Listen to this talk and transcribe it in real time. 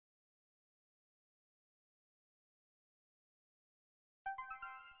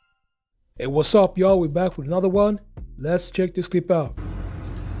Hey, what's up, y'all? We're back with another one. Let's check this clip out.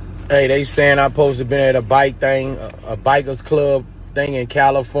 Hey, they saying I'm supposed to be at a bike thing, a bikers club thing in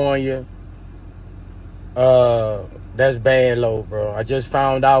California. That's bad, low, bro. I just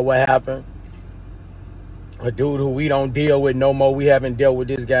found out what happened. A dude who we don't deal with no more. We haven't dealt with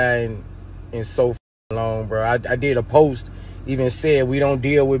this guy in so long, bro. I did a post, even said we don't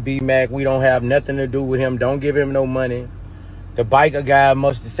deal with B-Mac. We don't have nothing to do with him. Don't give him no money. The biker guy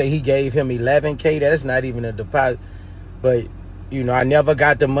must say he gave him $11K. That's not even a deposit. But, you know, I never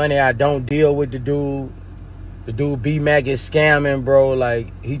got the money. I don't deal with the dude. The dude B-Mac is scamming, bro.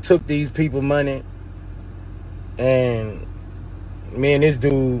 Like, he took these people money. And me and this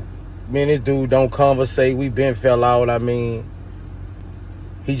dude don't conversate. We been fell out. I mean,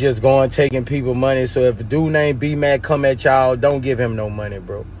 he just going taking people money. So if a dude named B-Mac come at y'all, don't give him no money,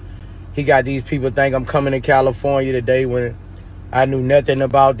 bro. He got these people think I'm coming to California today when I knew nothing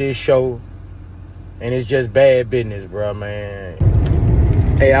about this show. And it's just bad business, bro, man.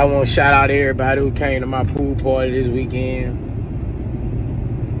 Hey, I want to shout out everybody who came to my pool party this weekend.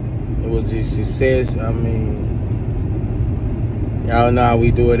 It was a success. I mean, y'all know how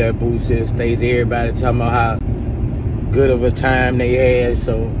we do it at Boosie. Stays everybody talking about how good of a time they had.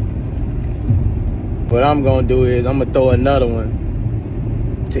 So what I'm going to do is I'm going to throw another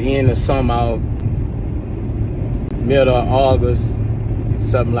one to end the summer out. Middle of August,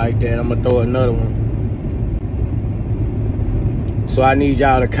 something like that. I'm gonna throw another one. So I need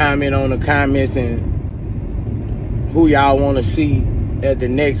y'all to comment on the comments and who y'all want to see at the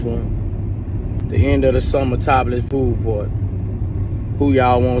next one, the end of the summer topless pool party. Who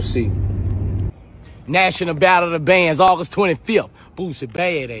y'all want to see? National Battle of the Bands, August 25th. Boosie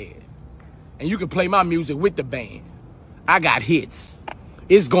badass, and you can play my music with the band. I got hits.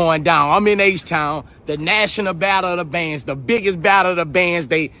 It's going down. I'm in H-Town, the National Battle of the Bands, the biggest battle of the bands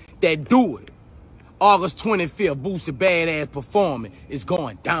that do it. August 25th, Boosie badass performing. It's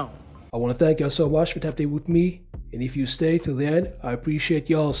going down. I want to thank y'all so much for tapping with me. And if you stay till the end, I appreciate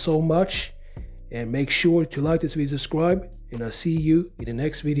y'all so much. And make sure to like this video, subscribe, and I'll see you in the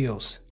next videos.